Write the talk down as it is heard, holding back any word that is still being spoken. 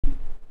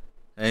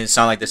And it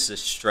sounds like this is a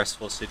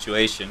stressful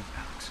situation.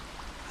 Alex,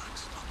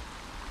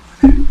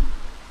 look. Over there. You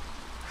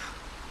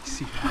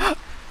see that?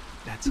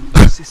 That's a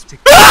leucistic.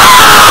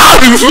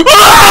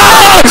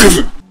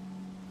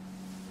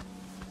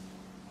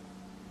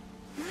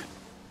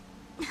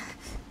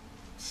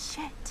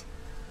 Shit.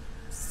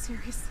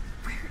 Seriously,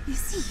 where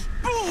is he?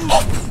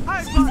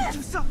 I want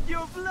to suck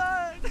your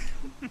blood.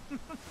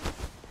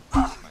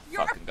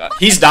 Fucking God.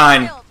 He's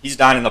dying. He's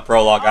dying in the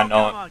prologue. I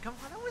know it. Come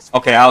on. That was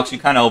Okay, Alex, you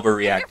kind of You're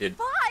overreacted.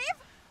 5?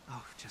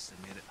 Oh, just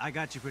admit it. I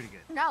got you pretty good.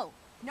 No,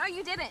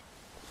 you didn't.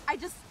 I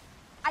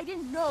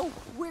didn't know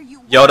where you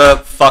were.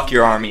 Yoda, fuck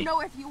your I army. didn't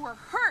know if you were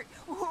hurt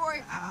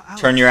or.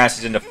 Turn your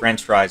asses into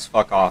French fries.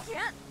 Fuck off.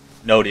 Can't,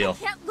 No deal.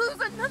 can't lose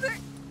another.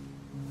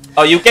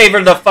 Oh, you gave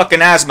her the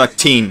fucking asthma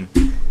teen.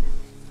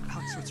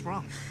 Alex, what's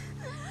wrong?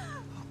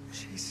 Oh,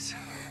 Jesus.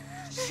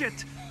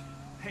 Shit.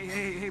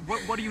 Hey,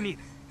 what do you need?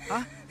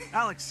 Huh?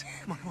 Alex,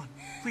 come on.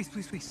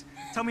 Please.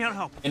 Tell me how to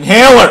help.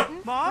 Inhaler!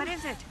 Mom? What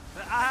is it?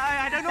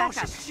 I don't know.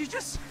 Back up. She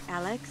just...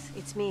 Alex,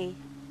 it's me.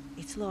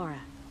 It's Laura.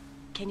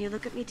 Can you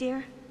look at me,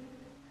 dear?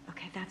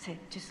 Okay, that's it.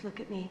 Just look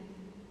at me.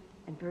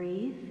 And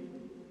breathe.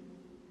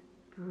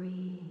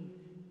 Breathe.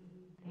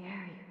 There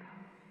you go.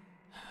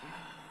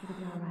 It'll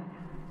be all right.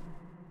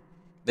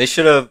 They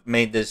should have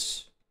made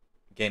this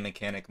game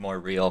mechanic more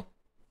real.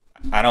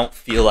 I don't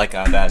feel like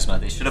I have asthma.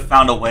 They should have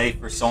found a way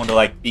for someone to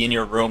like be in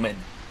your room and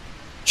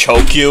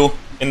choke you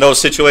in those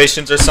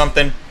situations or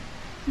something.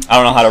 I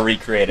don't know how to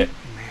recreate it.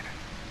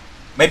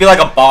 Maybe like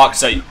a box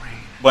that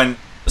when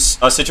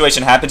a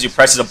situation happens, you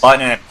press a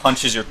button and it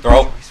punches your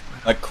throat,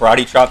 like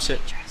karate chops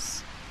it.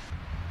 Yes.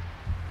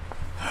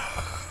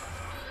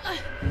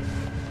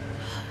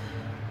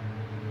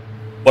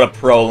 What a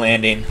pro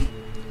landing.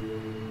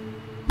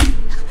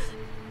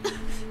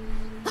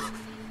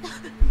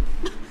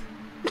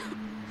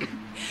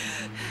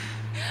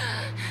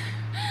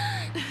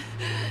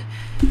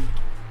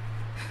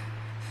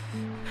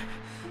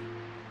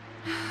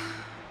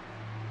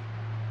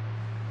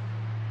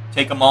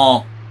 Take them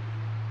all.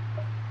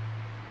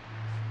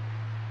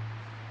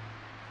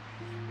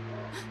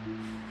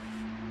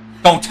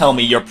 Don't tell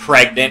me you're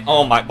pregnant.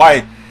 Oh my,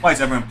 why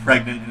is everyone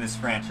pregnant in this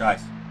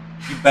franchise?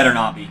 You better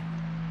not be.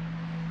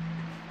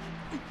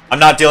 I'm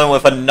not dealing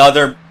with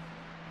another...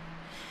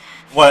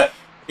 What?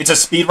 It's a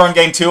speedrun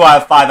game too? I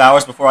have 5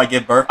 hours before I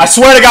give birth? I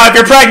swear to God, if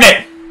you're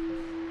pregnant!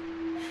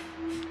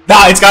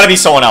 Nah, it's gotta be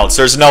someone else.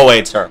 There's no way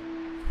it's her.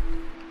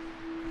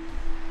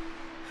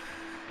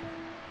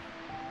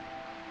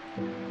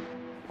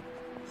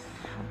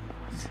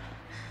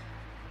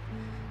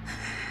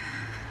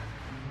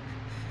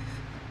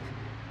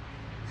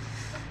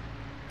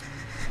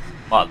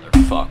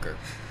 Motherfucker.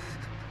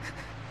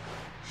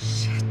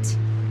 Shit.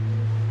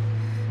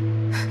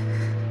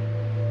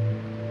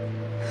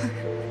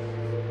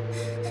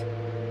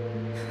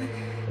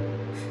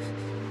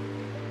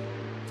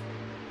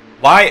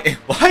 Why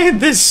in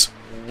this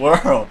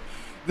world?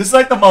 This is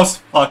like the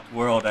most fucked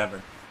world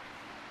ever.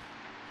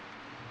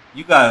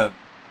 You gotta...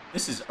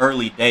 This is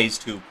early days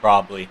too,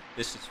 probably.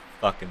 This is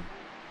fucking...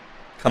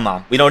 Come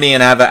on. We don't even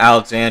have an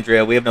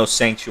Alexandria. We have no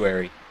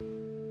sanctuary.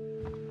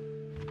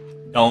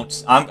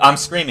 Don't... I'm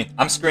screaming.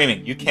 I'm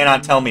screaming. You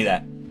cannot tell me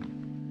that.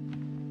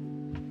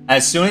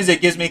 As soon as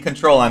it gives me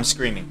control, I'm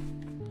screaming.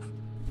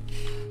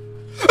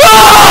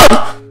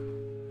 Ah!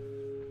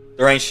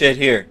 There ain't shit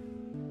here.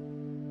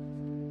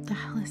 The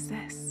hell is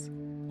this?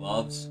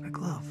 Gloves. A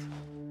glove.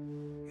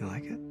 You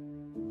like it?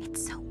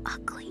 It's so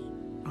ugly.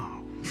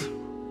 Oh.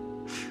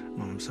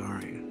 Well, I'm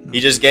sorry. No.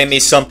 He just gave me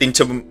something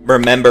to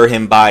remember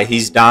him by.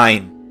 He's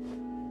dying.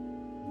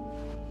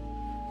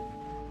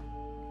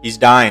 He's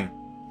dying.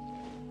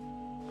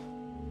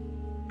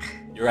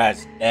 Your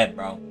ass dead,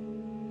 bro.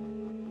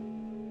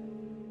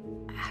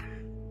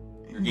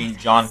 You're getting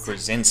John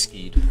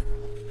Krasinski'd.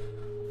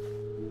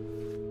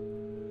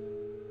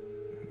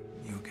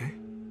 You okay?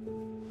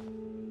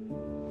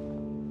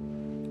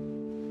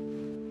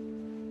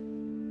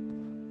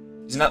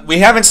 He's not, we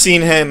haven't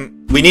seen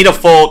him. We need a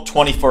full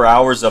 24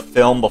 hours of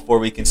film before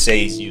we can say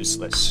he's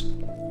useless.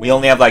 We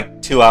only have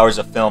like 2 hours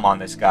of film on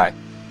this guy.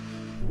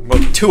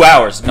 Well, 2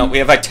 hours. No, we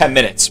have like 10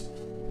 minutes.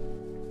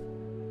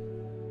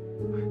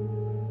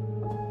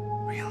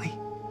 Really?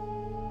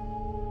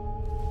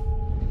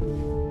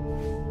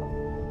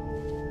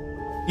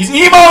 He's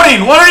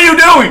emoting! What are you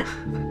doing?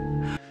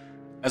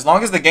 As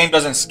long as the game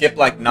doesn't skip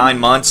like 9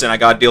 months and I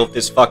gotta deal with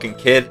this fucking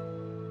kid.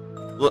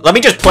 Let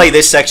me just play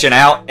this section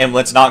out and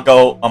let's not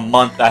go a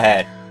month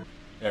ahead.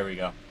 There we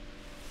go.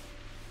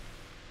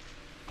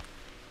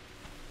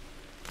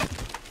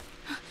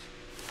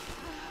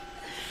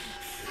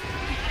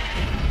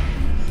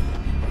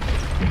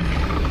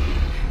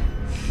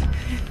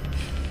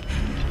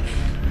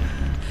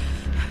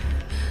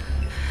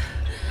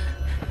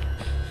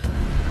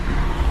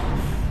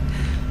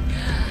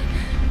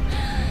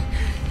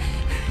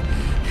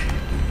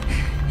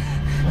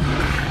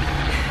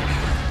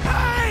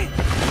 Hey!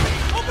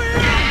 Over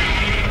here!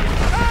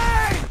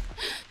 Hey!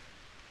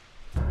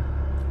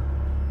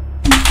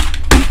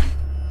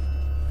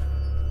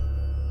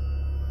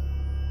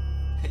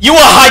 You were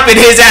hyping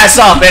his ass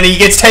up and he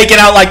gets taken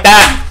out like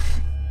that.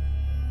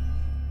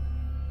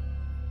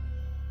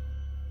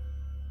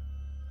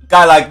 A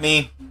guy like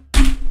me,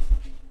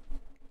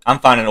 I'm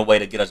finding a way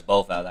to get us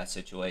both out of that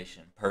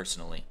situation,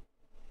 personally.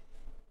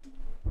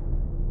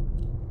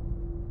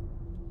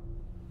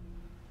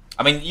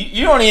 I mean,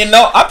 you don't even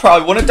know. I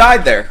probably wouldn't have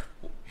died there.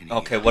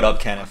 Okay, what up,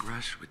 Kenneth?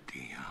 Progress with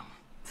the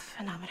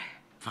Phenometer.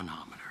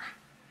 Phenometer.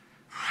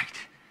 Right.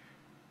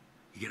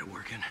 You get it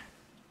working?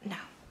 No.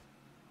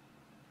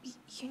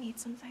 You need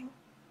something?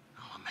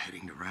 Oh, I'm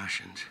heading to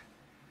rations.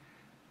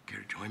 Care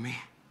to join me?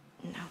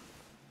 No.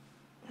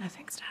 No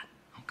thanks, Dad.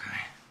 Okay.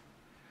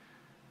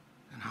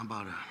 Then how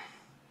about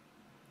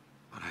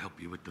I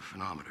help you with the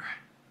phenometer?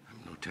 I'm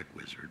no tech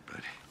wizard, but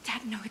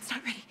Dad, no, it's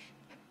not ready.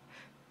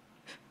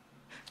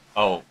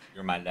 Oh,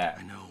 you're my I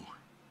dad. know,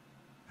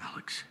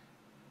 Alex.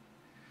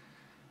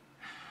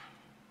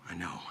 I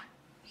know.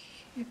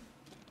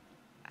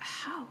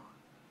 How?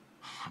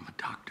 I'm a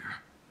doctor.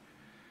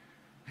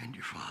 And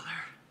your father.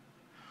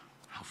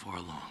 How far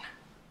along?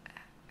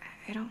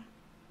 I don't...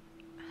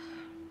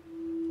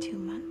 2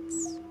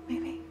 months,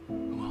 maybe?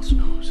 Who else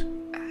knows?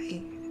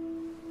 I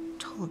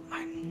told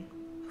Martin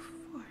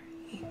before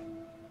he...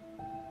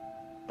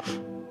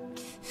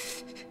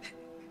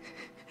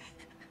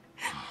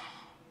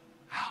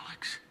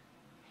 Alex,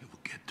 you will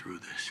get through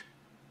this.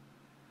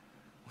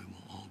 We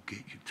will all get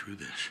you through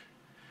this.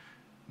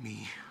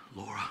 Me,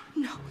 Laura.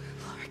 No,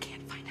 Laura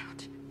can't find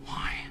out.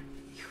 Why?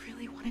 You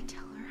really want to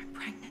tell her I'm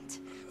pregnant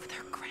with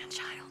her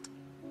grandchild?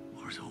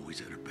 Laura's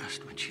always at her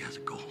best when she has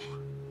a goal.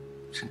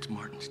 Since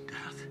Martin's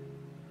death,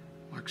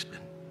 Mark's been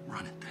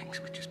running things,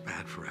 which is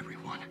bad for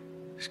everyone.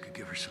 This could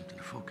give her something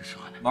to focus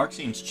on. Mark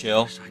seems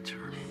chill. Besides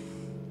her.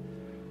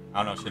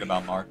 I don't know shit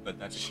about Mark, but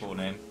that's a cool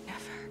name.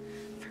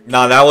 Never.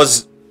 Nah, that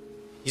was...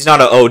 He's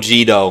not an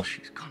OG, though.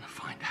 She's gonna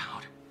find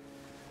out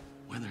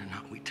whether or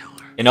not we tell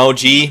her. An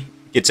OG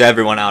gets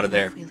everyone out of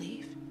there. If we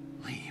leave,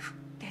 Leave.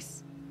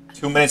 there's...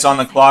 2 minutes on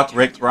the clock,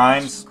 Rick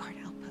Grimes. National Guard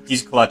outpost.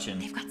 He's clutching.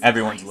 They've got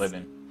Everyone's supplies.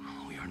 living.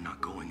 Oh, we are not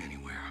going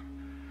anywhere.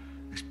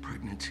 This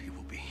pregnancy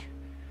will be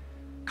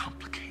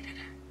complicated.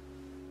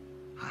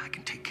 I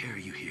can take care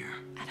of you here.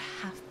 At a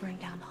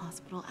half-burned-down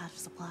hospital out of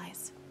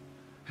supplies.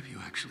 Have you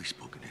actually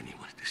spoken to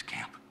anyone at this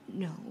camp?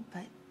 No,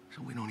 but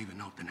So we don't even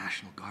know if the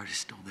National Guard is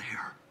still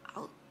there.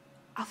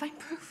 I'll find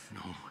proof.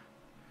 No.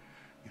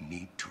 You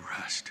need to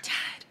rest.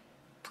 Dad,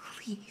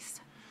 please.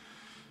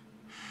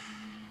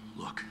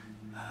 Look,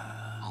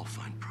 I'll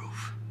find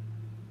proof.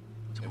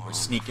 Tomorrow We're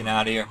sneaking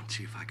out of here. and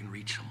see if I can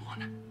reach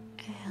someone.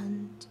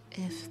 And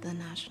if the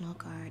National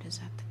Guard is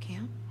at the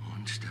camp?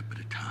 One step at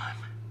a time.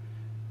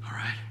 All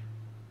right?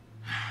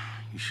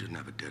 You shouldn't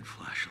have a dead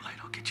flashlight.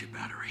 I'll get you a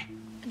battery.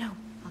 No,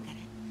 I'll get it.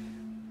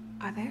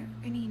 Are there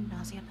any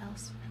nausea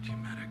pills?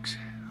 Medics.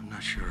 I'm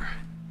not sure.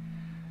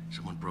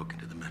 Someone broke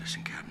into the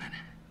medicine cabinet.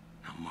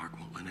 Now Mark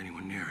won't let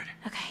anyone near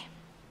it. Okay.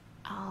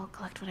 I'll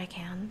collect what I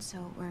can,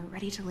 so we're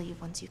ready to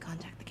leave once you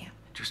contact the camp.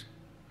 Just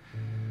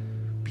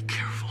be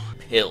careful.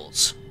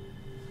 Pills.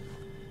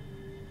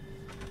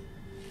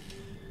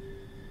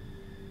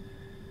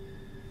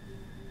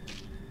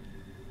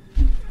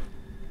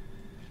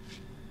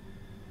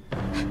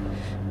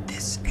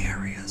 This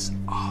area's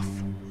off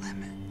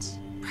limits.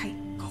 Right,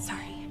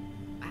 sorry.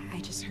 I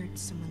just heard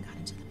someone got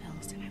into the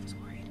pills and I was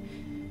worried.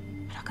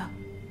 But I'll go.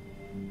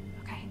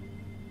 Okay?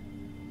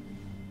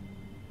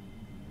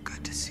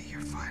 Good to see you're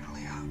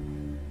finally up.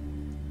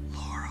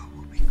 Laura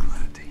will be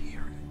glad to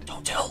hear it.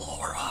 Don't tell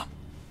Laura.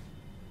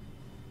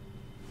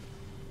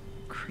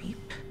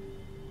 Creep.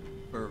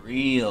 For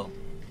real.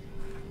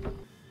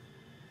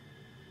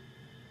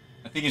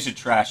 I think you should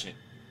trash it.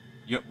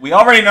 We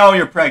already know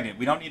you're pregnant.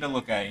 We don't need to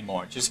look at it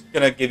anymore. It's just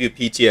gonna give you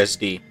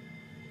PTSD.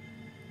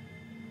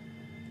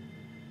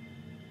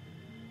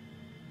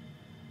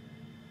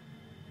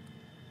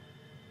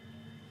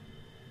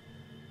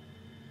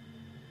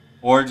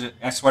 Or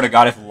I swear to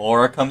God, if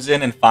Laura comes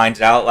in and finds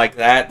out like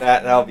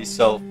that would be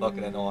so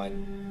fucking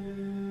annoying.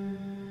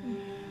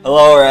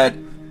 Hello, Red.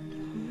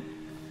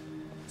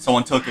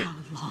 Someone took it.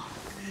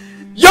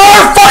 You're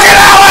fucking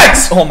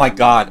Alex! Oh my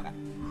God.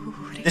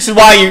 This is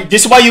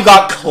why you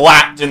got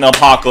clapped in the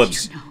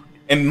apocalypse.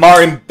 And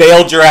Martin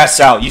bailed your ass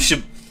out. You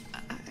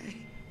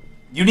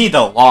need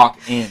to lock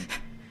in.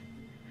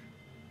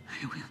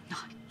 I will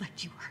not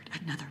let you hurt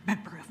another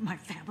member of my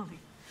family.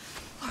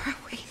 Laura,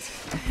 wait.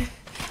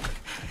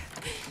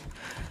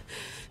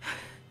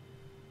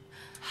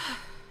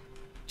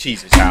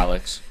 Jesus,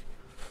 Alex.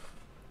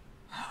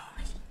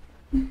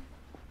 You're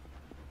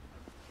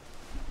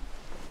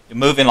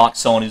moving like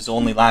someone who's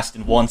only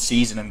lasted one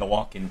season in The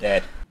Walking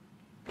Dead.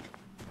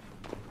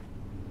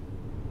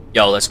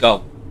 Yo, let's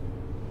go.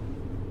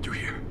 Through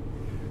here.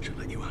 Should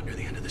let you out near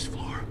the end of this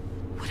floor.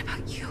 What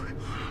about you?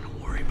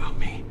 Don't worry about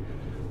me.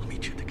 I'll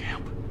meet you at the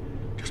camp.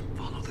 Just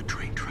follow the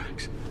train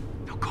tracks.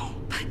 Now go.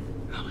 But...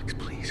 Alex,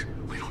 please.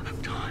 We don't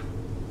have time.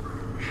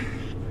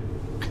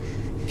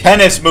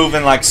 Kenneth's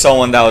moving like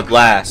someone that would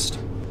last.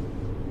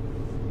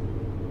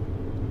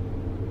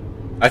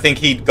 I think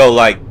he'd go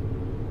like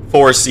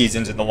 4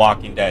 seasons in The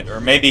Walking Dead.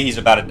 Or maybe he's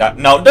about to die.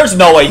 No, there's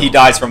no way he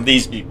dies from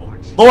these people.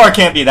 Laura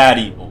can't be that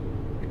evil.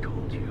 I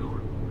told you,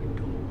 I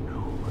don't know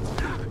what's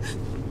happened.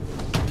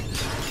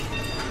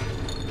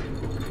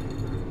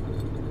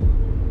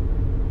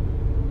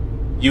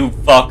 You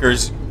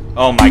fuckers.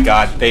 Oh my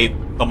god,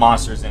 the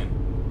monster's in.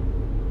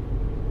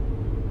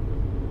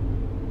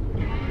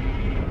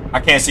 I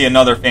can't see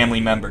another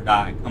family member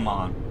die. Come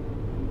on.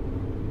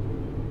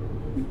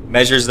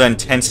 Measures the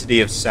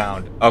intensity of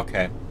sound.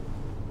 Okay.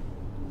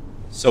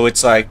 So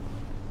it's like,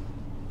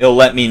 it'll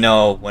let me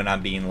know when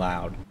I'm being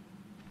loud.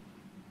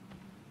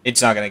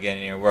 It's not gonna get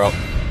in here. We're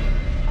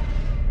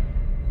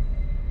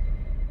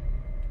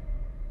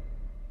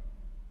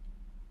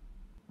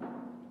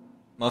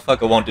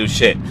Motherfucker won't do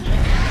shit.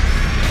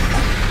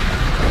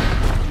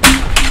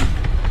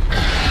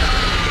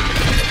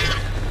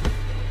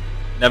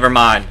 Never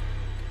mind.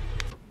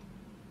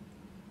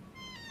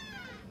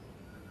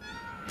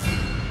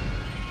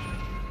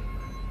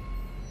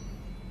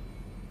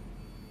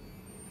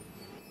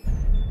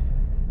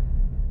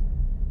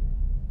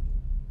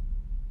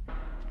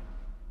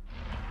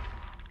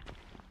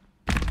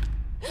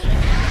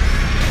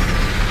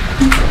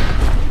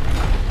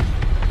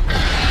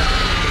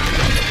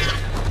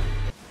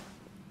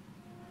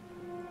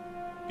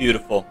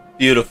 Beautiful.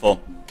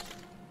 Beautiful.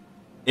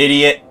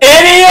 Idiot.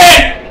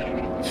 Idiot!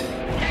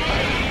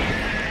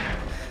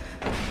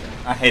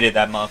 I hated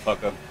that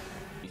motherfucker.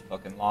 He's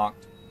fucking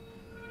locked.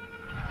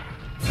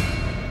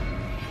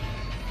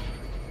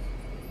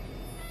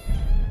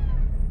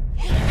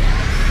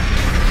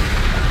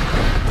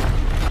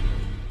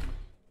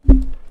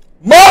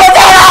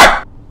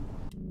 Motherfucker!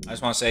 I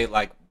just want to say,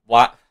 like,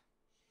 why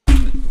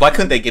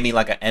couldn't they give me,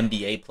 like, an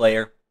NBA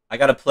player? I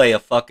gotta play a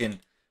fucking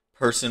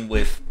person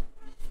with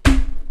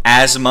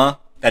asthma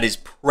that is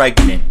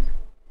pregnant.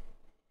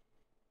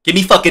 Give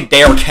me fucking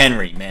Derrick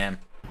Henry, man.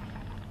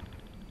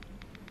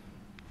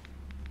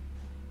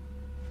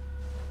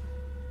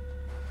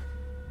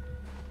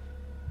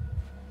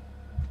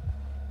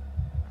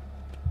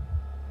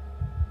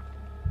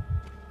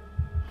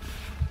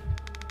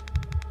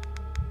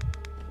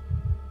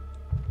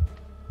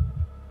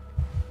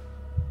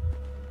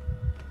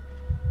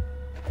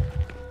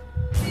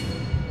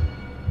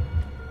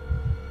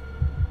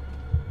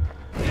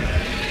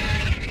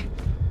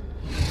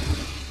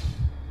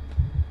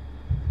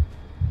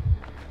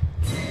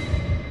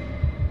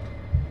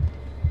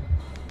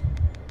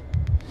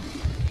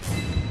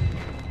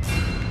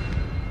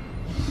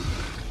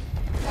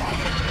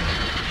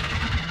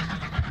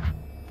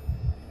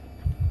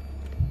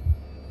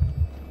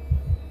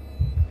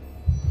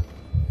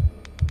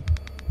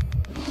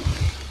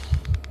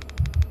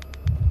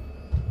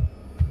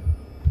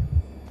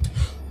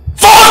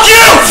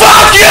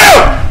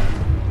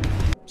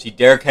 See,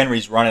 Derrick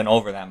Henry's running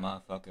over that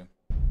motherfucker.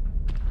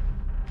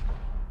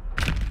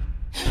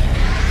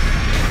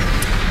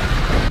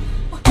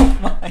 Oh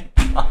my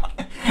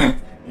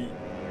god.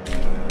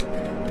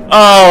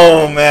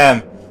 Oh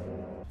man.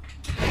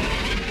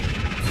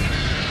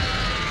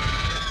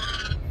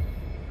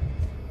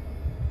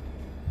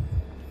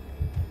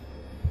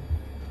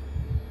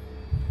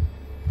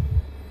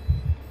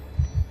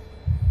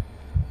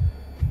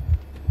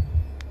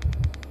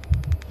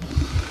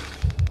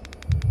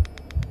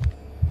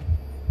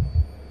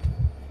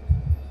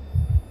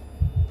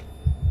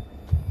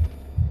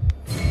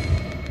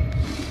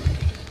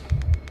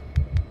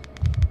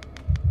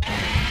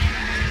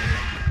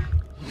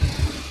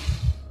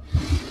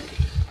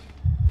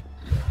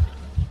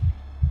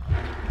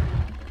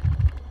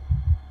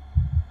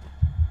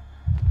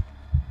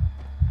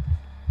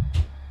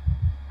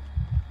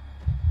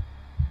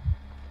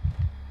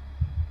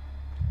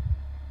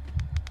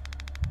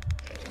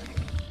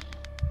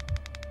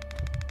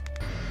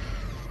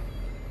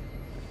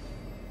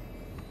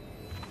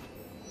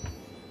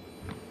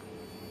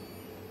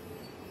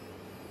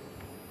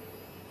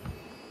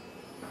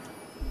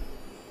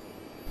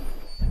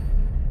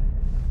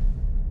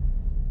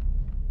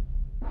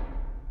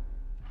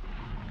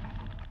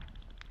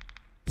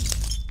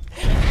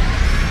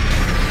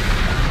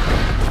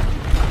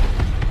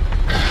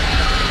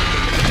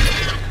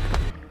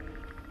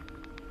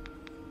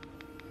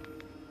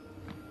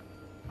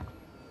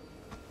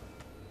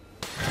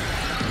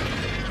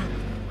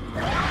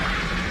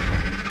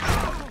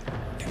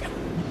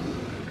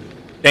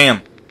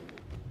 Damn.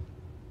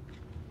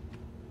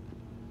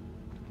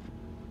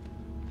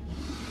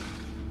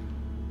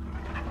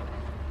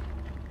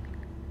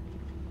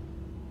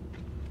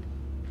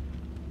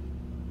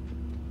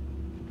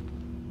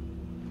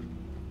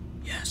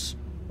 Yes.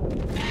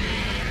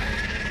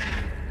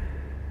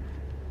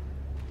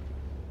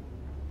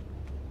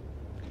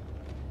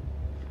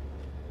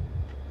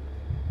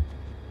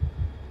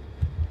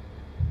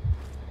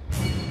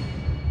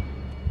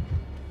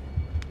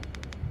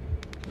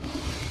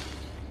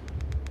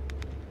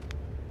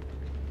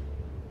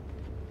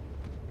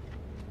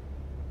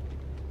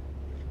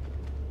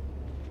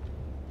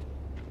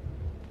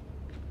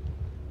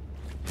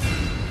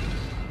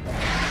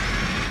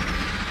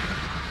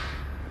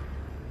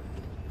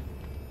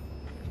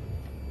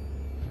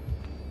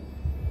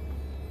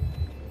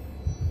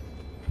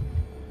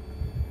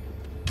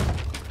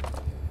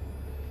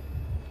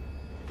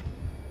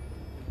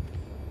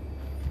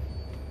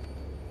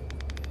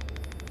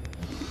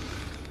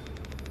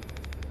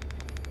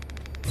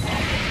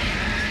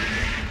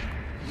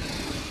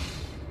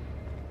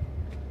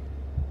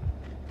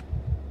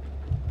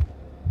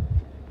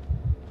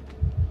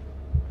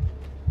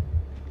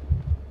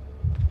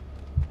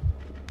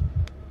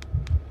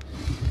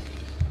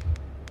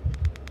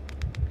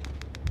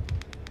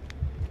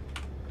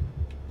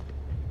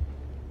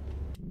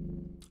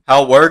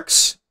 How it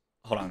works?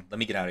 Hold on, let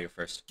me get out of here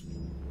first.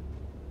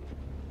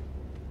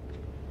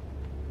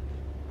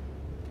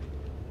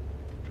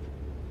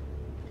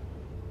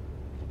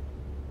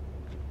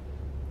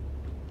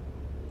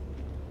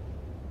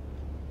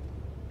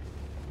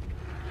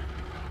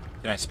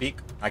 Can I speak?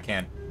 I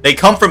can. They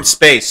come from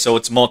space, so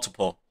it's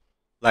multiple.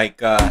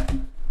 Like,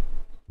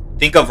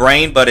 think of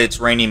rain, but it's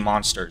raining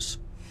monsters.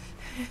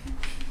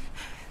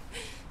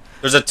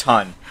 There's a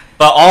ton.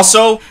 But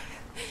also,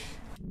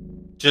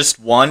 just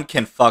one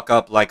can fuck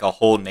up, like, a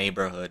whole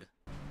neighborhood.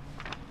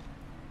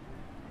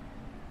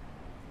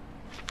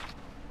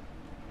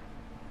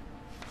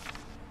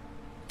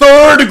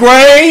 Third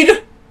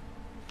grade?!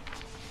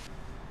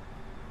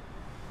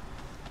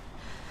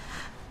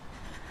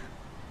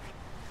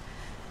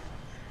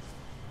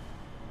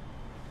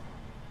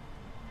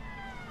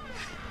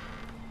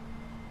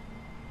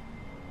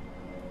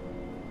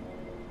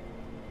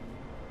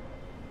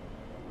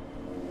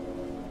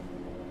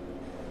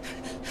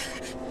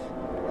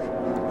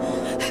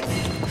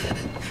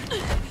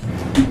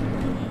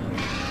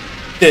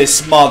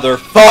 This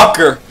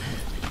motherfucker!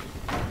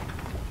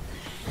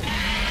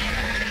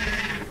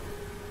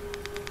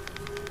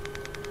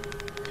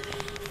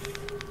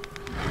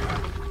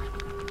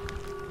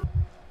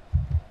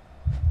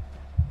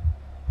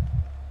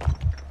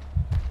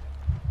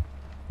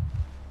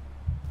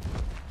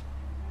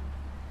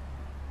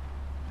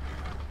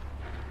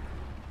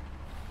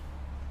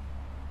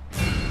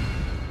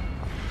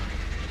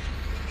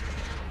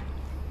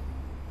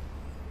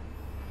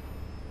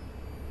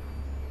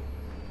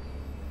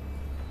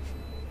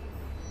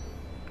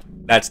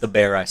 That's the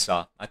bear I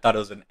saw. I thought it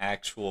was an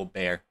actual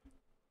bear.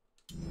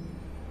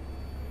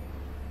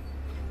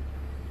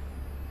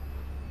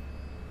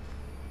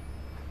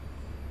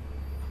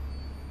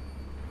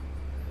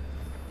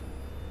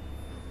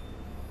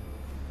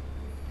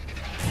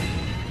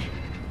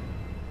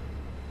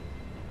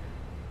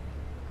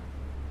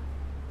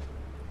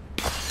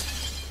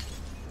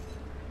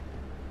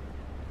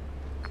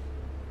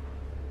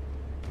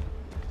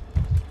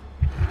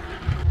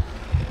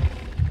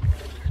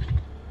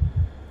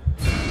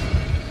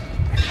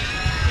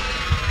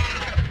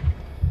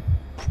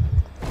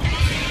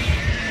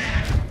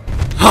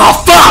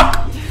 Oh,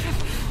 fuck!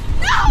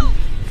 No!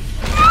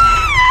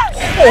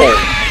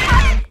 Oh.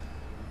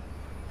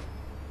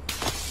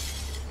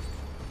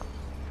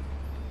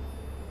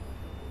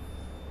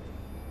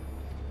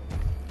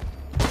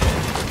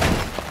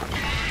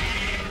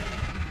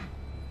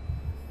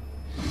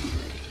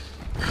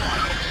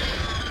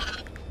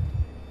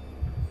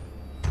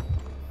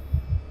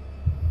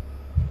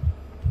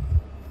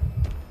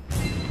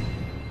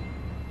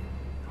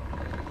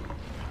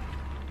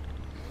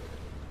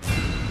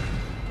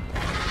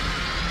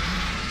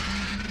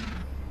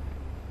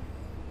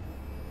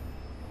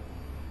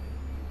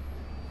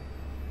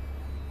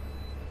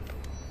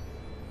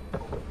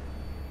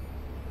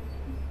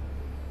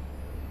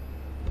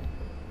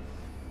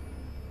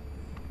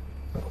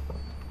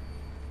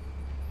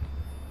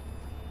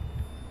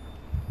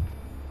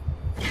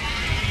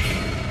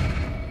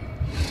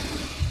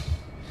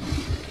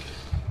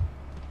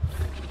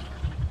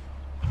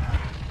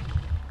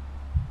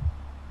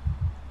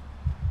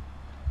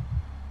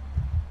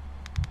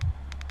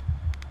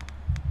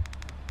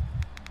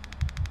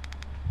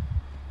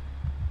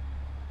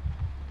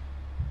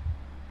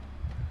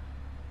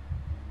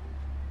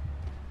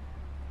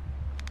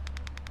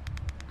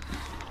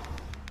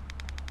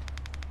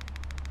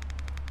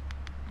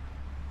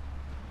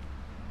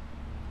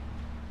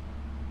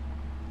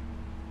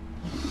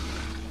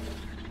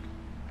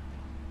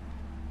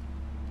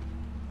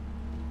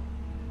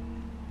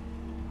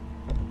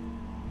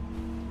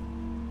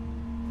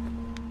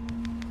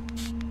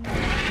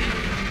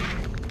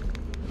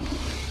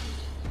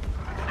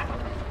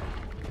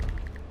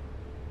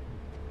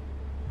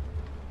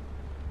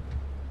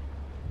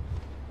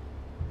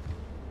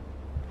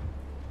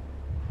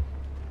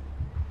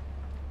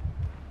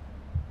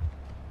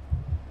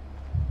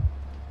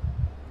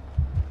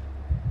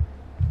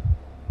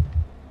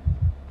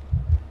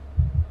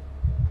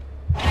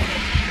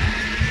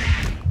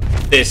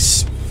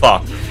 This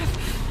fuck. No!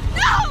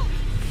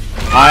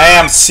 I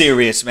am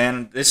serious,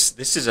 man. This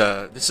is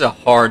a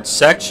hard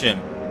section.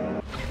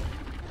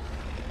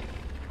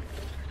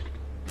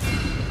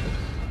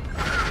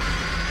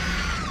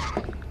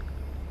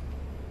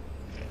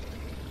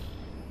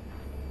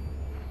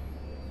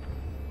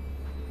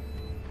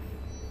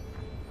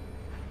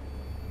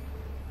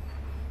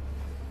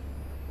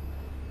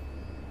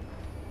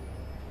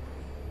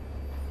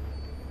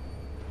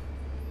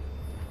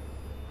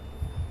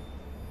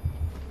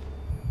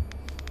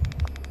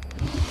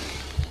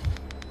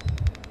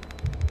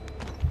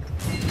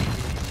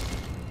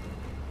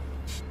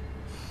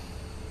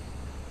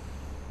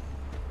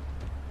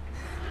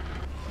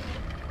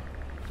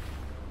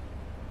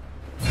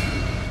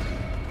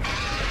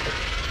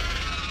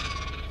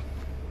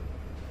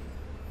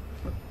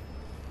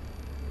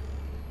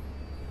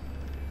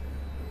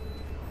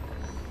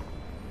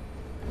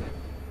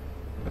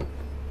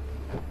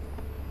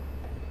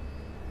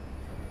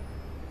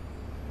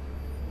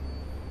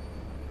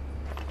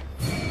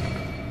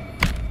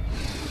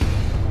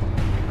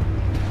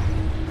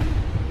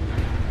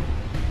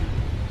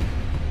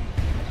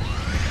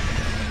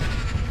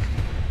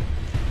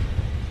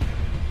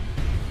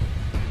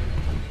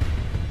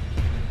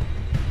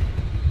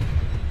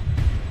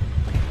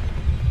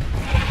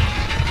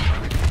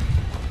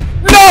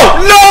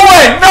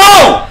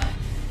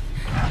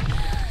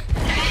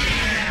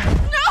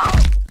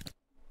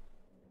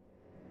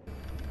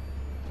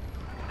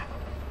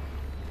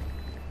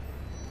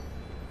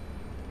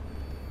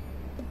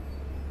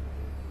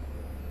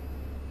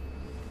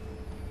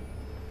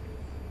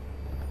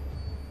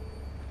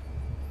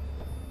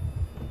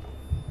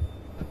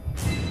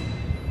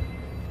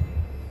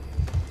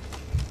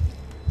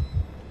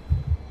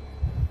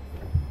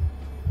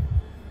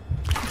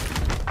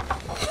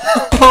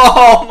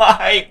 Oh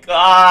my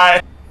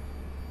god!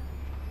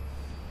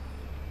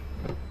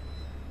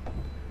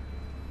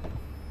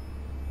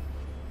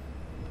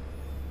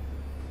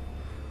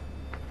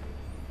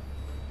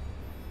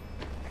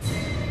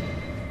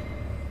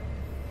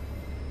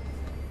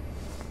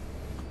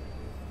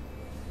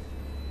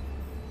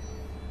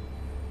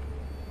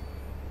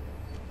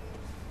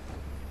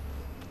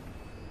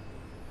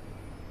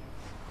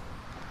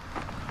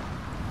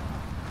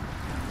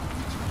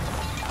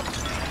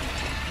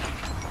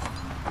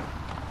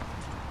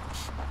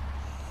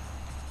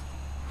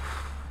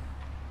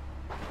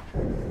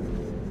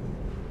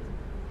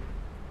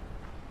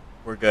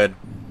 We're good.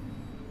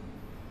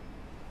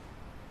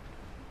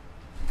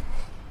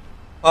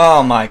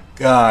 Oh my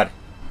god.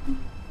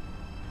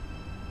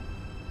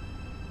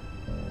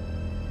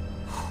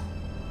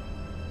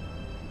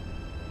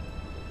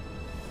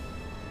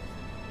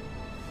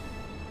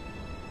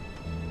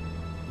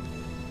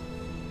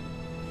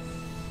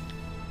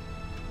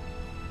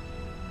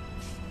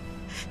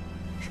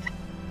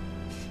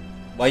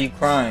 Why are you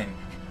crying?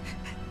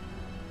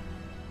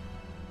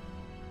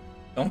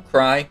 Don't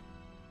cry.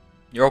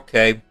 You're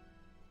okay.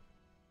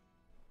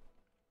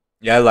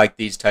 Yeah, I like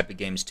these type of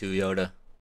games too, Yoda.